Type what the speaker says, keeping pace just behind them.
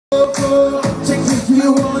more. Check if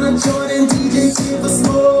you wanna join and DJ give us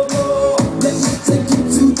more. Let me take you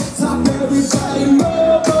to the top, everybody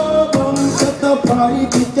more. Let the party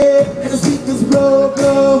begin and the speakers blow.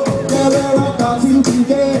 Yeah, where I got you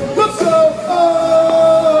begin.